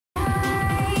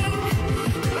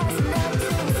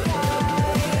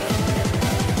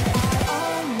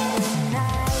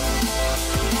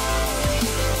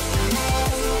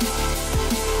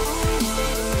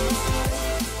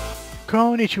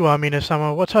Konnichiwa,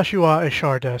 Minasama. Watashi wa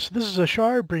Ashar desu. This is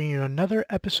Ashar bringing you another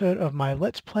episode of my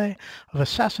Let's Play of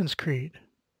Assassin's Creed.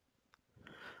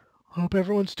 Hope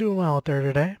everyone's doing well out there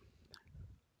today.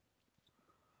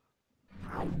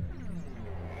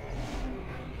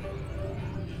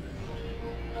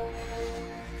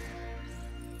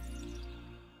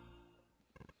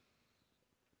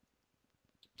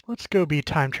 Let's go be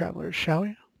time travelers, shall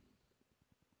we?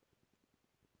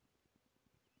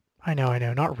 I know,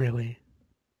 not really.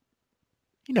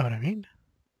 You know what I mean.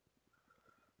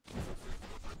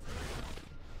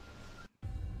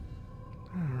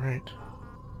 Alright.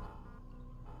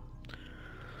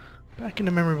 Back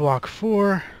into memory block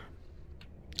 4.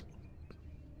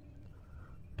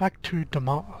 Back to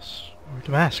Damascus, or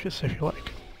Damascus if you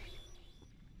like.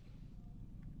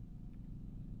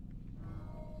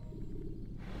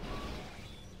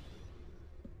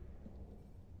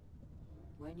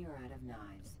 When you're out of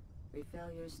knives,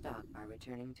 refill your stock by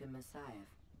returning to Messiah,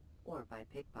 or by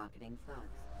pickpocketing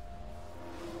thugs.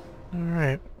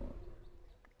 Alright.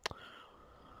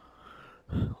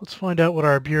 Let's find out what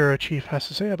our bureau chief has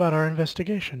to say about our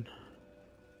investigation.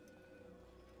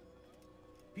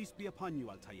 Peace be upon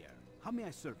you, Altair. How may I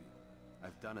serve you?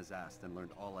 I've done as asked and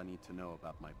learned all I need to know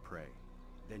about my prey.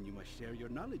 Then you must share your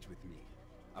knowledge with me.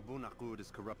 Abu Naqud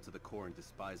is corrupt to the core and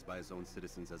despised by his own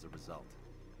citizens as a result.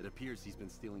 It appears he's been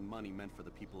stealing money meant for the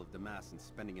people of Damascus and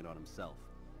spending it on himself.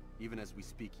 Even as we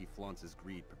speak, he flaunts his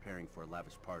greed, preparing for a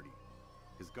lavish party.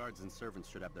 His guards and servants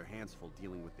should have their hands full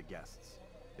dealing with the guests.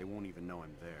 They won't even know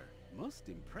I'm there. Most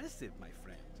impressive, my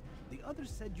friend. The others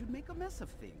said you'd make a mess of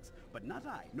things, but not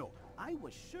I. No, I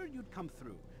was sure you'd come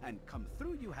through, and come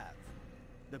through you have.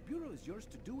 The Bureau is yours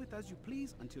to do with as you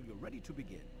please until you're ready to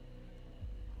begin.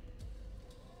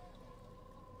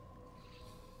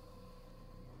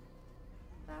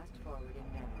 Fast forwarding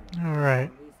memory.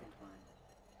 Alright. Recent one.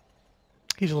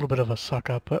 He's a little bit of a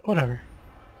suck-up, but whatever.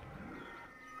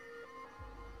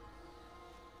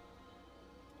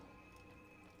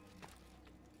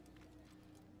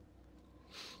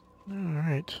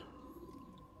 Alright.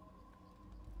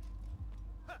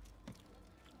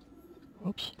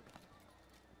 Oops.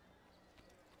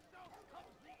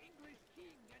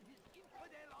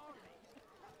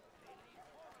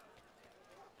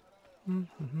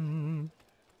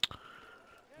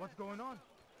 What's going on?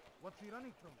 What's he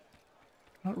running from?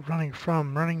 Not running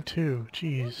from, running to.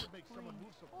 Jeez. Make someone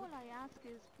move so All quick. I ask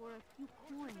is for a few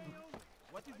coins.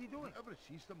 What is he doing? Ever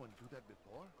see someone do that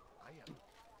before? I am.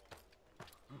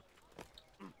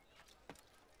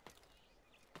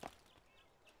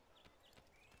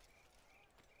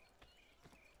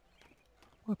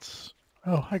 Let's...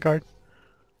 Oh, hi guard.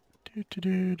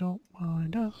 Don't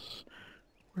mind us.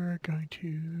 We're going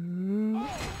to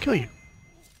kill you.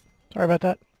 Sorry about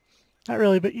that. Not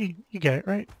really, but you get it,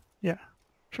 right? Yeah,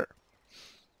 sure.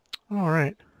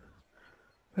 Alright.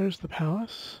 There's the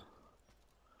palace.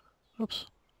 Oops.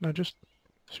 No, just...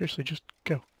 Seriously, just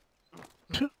go.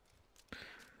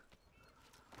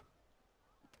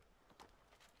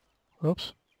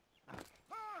 Oops.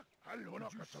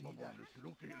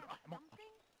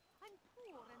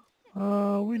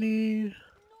 We need...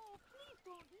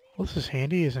 Well, this is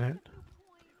handy, isn't it?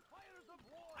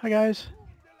 Hi, guys.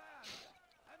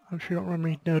 I'm sure you don't remember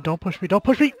me. No, don't push me. Don't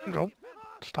push me! No.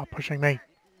 Stop pushing me.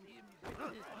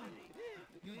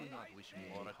 You do not wish me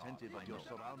more attentive of your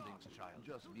surroundings, child.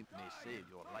 Just may save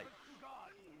your life.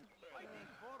 Fighting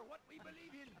for what we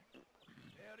believe in.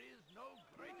 There is no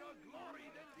greater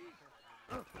glory than this.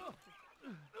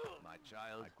 My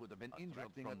child, I could have been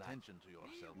injured from attention to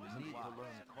yourself. You need to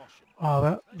learn caution. Oh,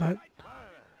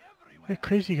 that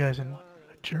crazy guy's a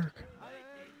jerk.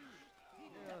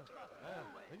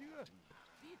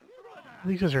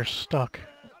 These guys are stuck.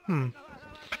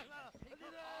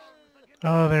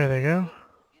 Oh, there they go.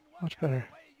 Much better.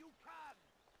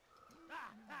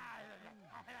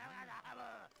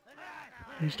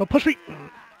 Please don't push me!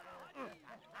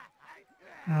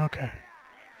 Okay.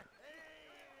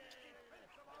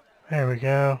 There we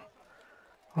go.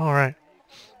 Alright.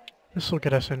 This will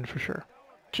get us in for sure.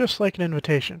 Just like an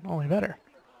invitation, only better.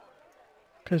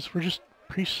 Because we're just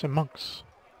priests and monks.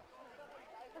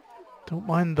 Don't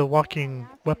mind the walking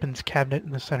weapons cabinet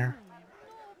in the center.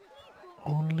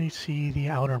 Only see the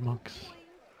outer monks.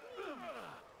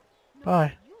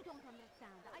 Bye.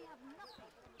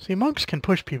 See, monks can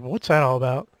push people. What's that all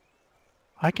about?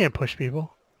 I can't push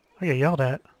people. I get yelled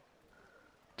at.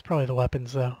 It's probably the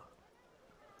weapons, though.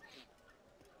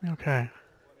 Okay.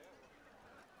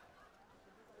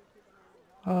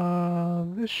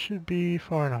 This should be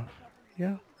far enough.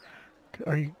 Yeah?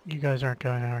 Are you guys aren't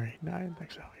going, are you? No, I didn't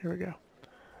think so. Here we go.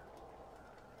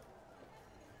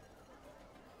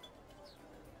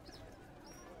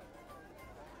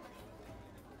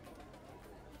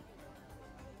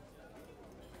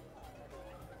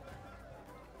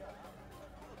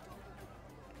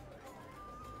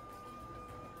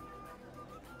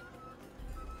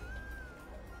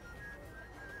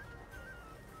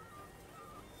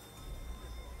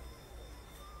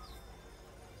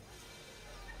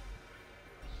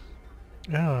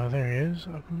 Oh, there he is,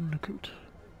 Abu Nakut.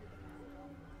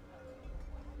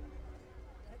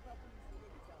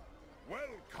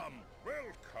 Welcome,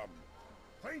 welcome.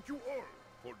 Thank you all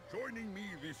for joining me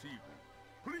this evening.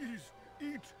 Please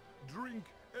eat, drink,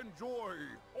 enjoy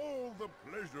all the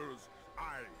pleasures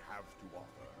I have to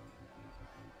offer.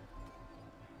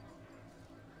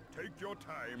 Take your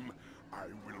time, I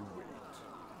will wait.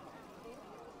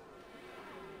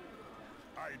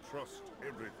 I trust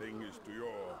everything is to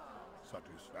your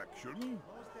satisfaction.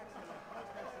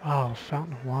 Oh,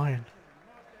 Fountain of Wine.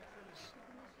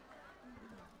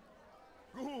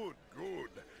 Good,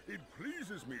 good. It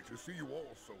pleases me to see you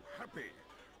all so happy.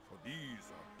 For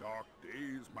these are dark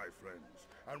days, my friends,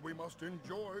 and we must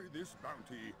enjoy this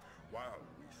bounty while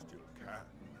we still can.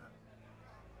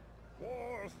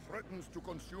 War threatens to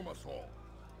consume us all.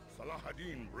 Salah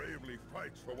ad-Din bravely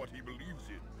fights for what he believes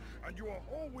in, and you are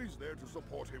always there to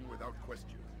support him without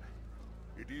question.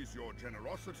 It is your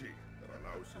generosity that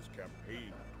allows his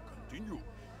campaign to continue.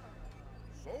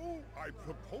 So, I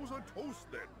propose a toast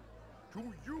then,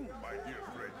 to you, my dear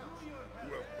friends,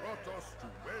 who have brought us to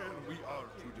where we are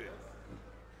today.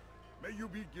 May you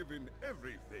be given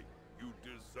everything you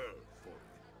deserve for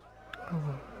it.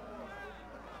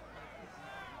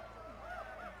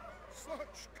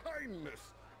 Such kindness!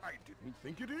 I didn't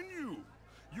think it in you.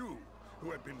 You,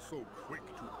 who have been so quick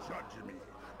to judge me,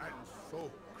 and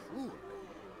so cruelly.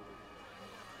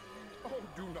 Oh,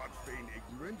 do not feign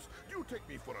ignorance. Do you take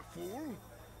me for a fool?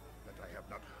 That I have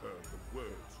not heard the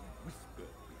words you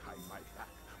whispered behind my back.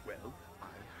 Well,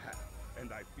 I have,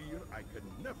 and I fear I can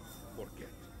never forget.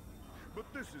 But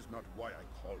this is not why I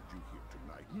called you here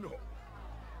tonight, no.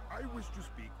 I wish to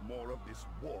speak more of this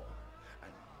war,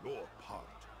 and your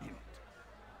part in it.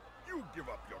 You give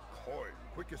up your coin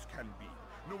quick as can be,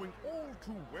 knowing all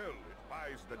too well it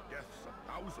buys the deaths of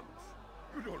thousands.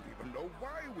 You don't even know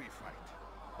why we fight.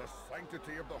 The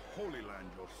sanctity of the Holy Land,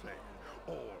 you'll say,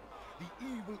 or the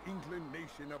evil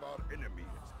inclination of our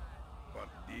enemies. But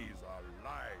these are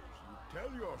lies you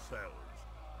tell yourselves.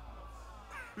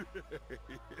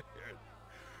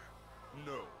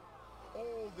 No.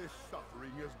 All this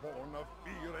suffering is born of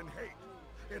fear and hate.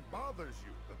 It bothers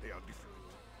you that they are different,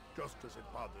 just as it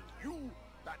bothers you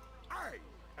that I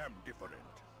am different.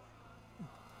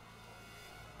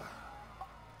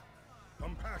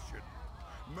 Compassion,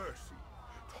 mercy,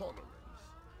 tolerance.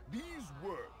 These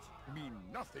words mean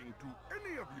nothing to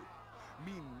any of you.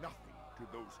 Mean nothing to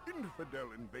those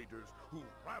infidel invaders who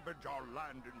ravage our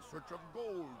land in search of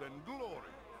gold and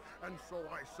glory. And so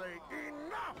I say,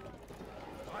 enough!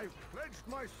 I've pledged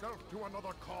myself to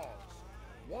another cause.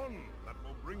 One that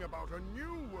will bring about a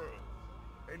new world,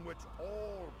 in which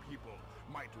all people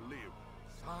might live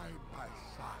side by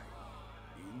side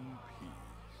in peace.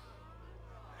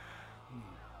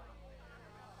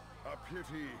 A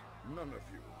pity none of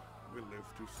you will live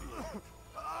to see it.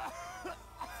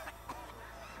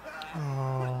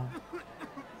 Oh.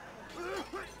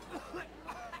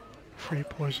 Free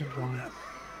poisoned wine.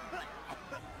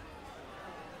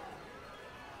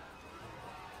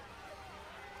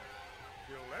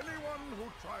 Kill anyone who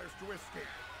tries to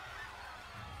escape.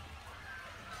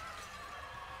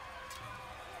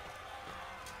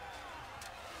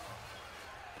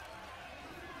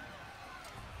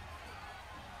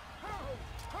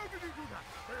 How did he do that?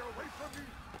 Stay away from me!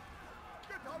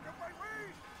 Get out of my way!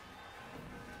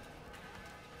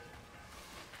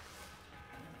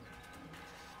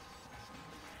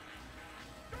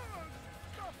 Guards!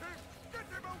 Stop him! Get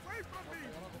him away from me!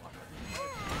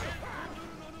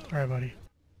 Alright, buddy.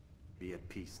 Be at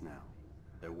peace now.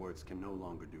 Their words can no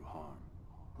longer do harm.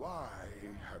 Why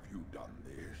have you done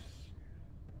this?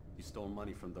 You stole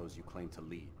money from those you claim to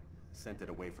lead, sent it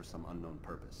away for some unknown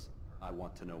purpose. I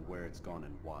want to know where it's gone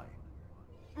and why.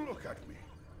 Look at me.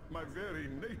 My very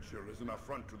nature is an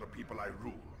affront to the people I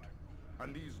ruled.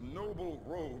 And these noble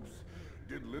robes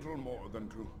did little more than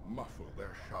to muffle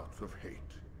their shouts of hate.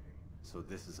 So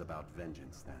this is about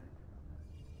vengeance, then?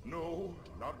 No,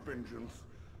 not vengeance,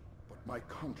 but my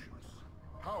conscience.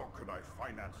 How could I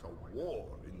finance a war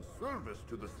in service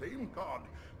to the same god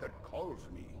that calls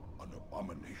me an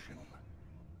abomination?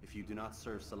 If you do not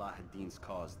serve Salah ad-Din's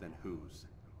cause, then whose?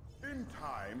 In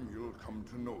time, you'll come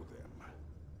to know them.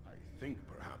 I think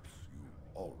perhaps you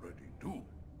already do.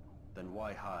 Then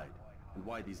why hide? And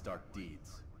why these dark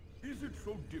deeds? Is it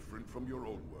so different from your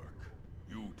own work?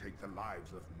 You take the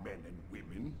lives of men and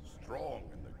women, strong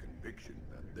in the conviction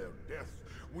that their deaths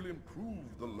will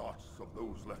improve the lots of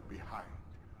those left behind.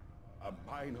 A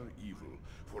minor evil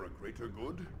for a greater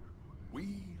good?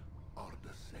 We are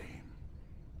the same.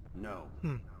 No,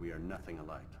 we are nothing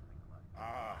alike.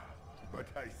 Ah, but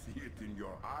I see it in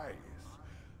your eyes.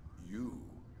 you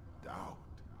doubt.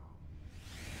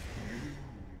 You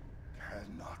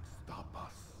cannot stop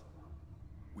us.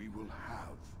 We will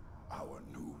have our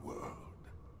new world.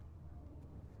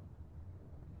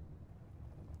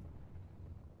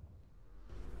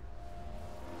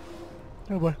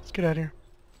 Oh boy, let's get out of here.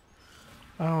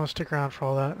 I don't want to stick around for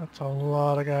all that. That's a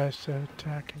lot of guys to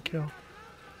attack and kill.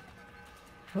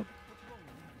 Oh.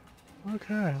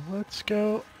 Okay, let's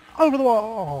go over the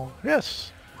wall.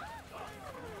 Yes.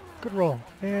 Good roll.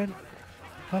 And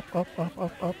up, up, up,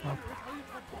 up, up, up.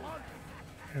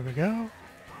 Here we go.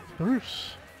 The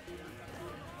roofs.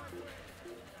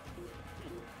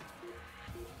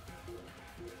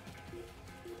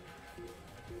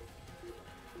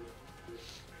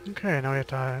 Okay, now we have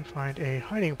to find a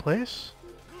hiding place.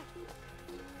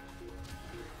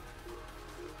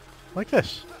 Like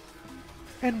this.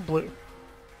 And blue.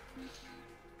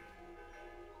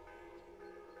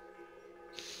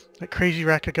 That crazy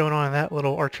racket going on, and that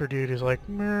little archer dude is like,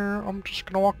 meh, I'm just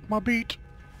gonna walk my beat.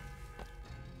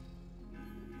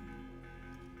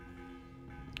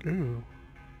 Ooh.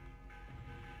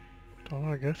 Do I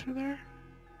want to go through there?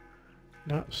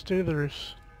 No, stay to the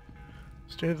roofs.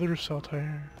 Stay to the roofs,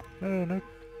 Altair. No, no.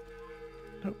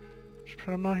 Nope. Just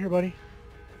try I'm not here, buddy.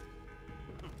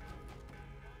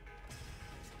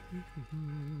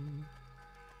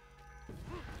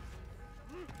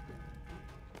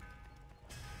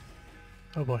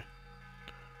 Oh boy.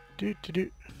 Do.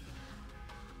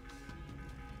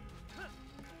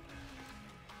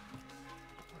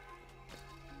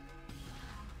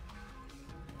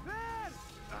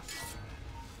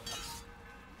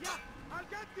 Yeah, I'll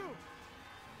get you.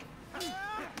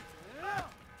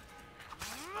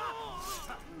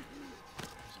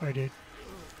 Sorry, dude.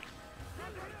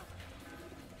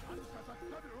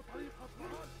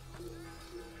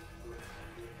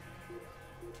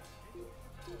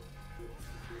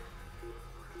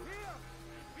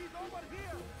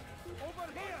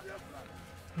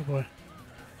 Oh boy.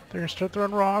 They're gonna start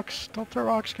throwing rocks. Don't throw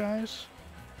rocks, guys.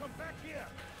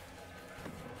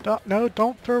 No,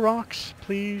 don't throw rocks.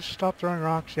 Please stop throwing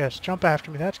rocks. Yes, jump after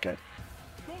me. That's good.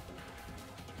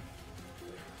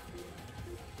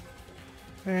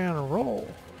 And roll.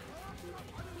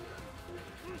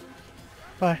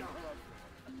 Bye.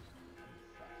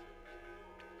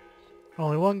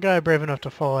 Only one guy brave enough to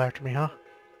follow after me, huh?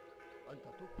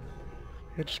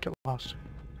 You just get lost.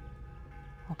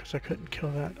 Oh, because I couldn't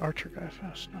kill that archer guy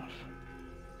fast enough.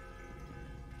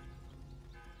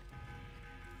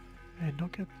 Man,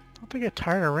 don't they get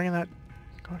tired of ringing that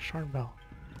gosh darn bell.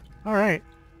 Alright,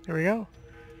 here we go.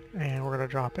 And we're gonna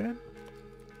drop in.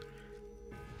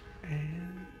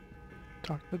 And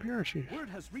talk to the bureau chief. Word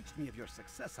has reached me of your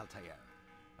success, Altair.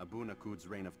 Abu Naqud's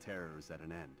reign of terror is at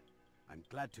an end. I'm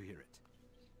glad to hear it.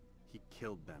 He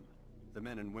killed them. The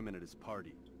men and women at his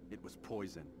party. It was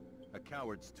poison. A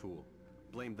coward's tool.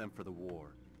 Blamed them for the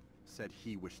war. Said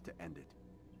he wished to end it.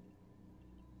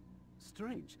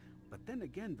 Strange, but then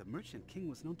again, the Merchant King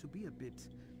was known to be a bit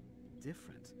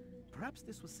different. Perhaps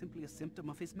this was simply a symptom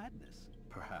of his madness.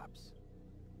 Perhaps.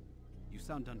 You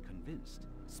sound unconvinced.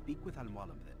 Speak with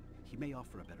Al-Mualim then. He may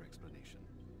offer a better explanation.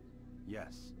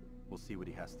 Yes. We'll see what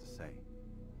he has to say.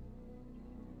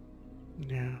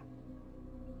 Yeah.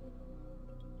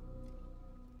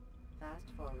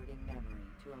 Fast forwarding memory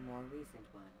to a more recent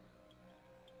one.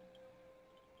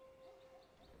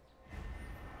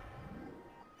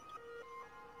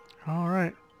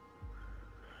 Alright.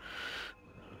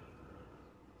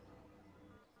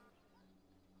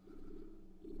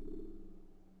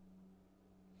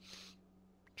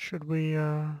 Should we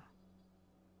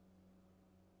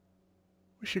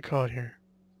should call it here.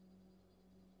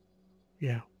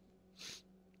 Yeah.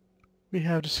 We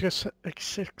have discussed a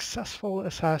successful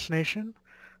assassination.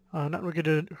 Nothing we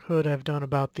could have done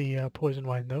about the poison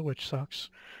wine though, which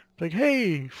sucks. Like,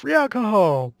 hey, free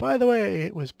alcohol! By the way,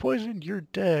 it was poisoned, you're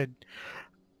dead.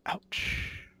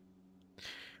 Ouch.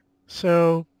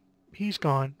 So, he's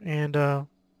gone, and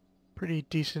pretty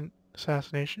decent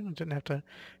assassination. I didn't have to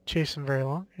chase him very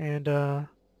long, and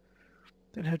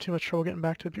didn't have too much trouble getting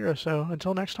back to the bureau. So,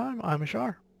 until next time, I'm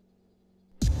Ashar.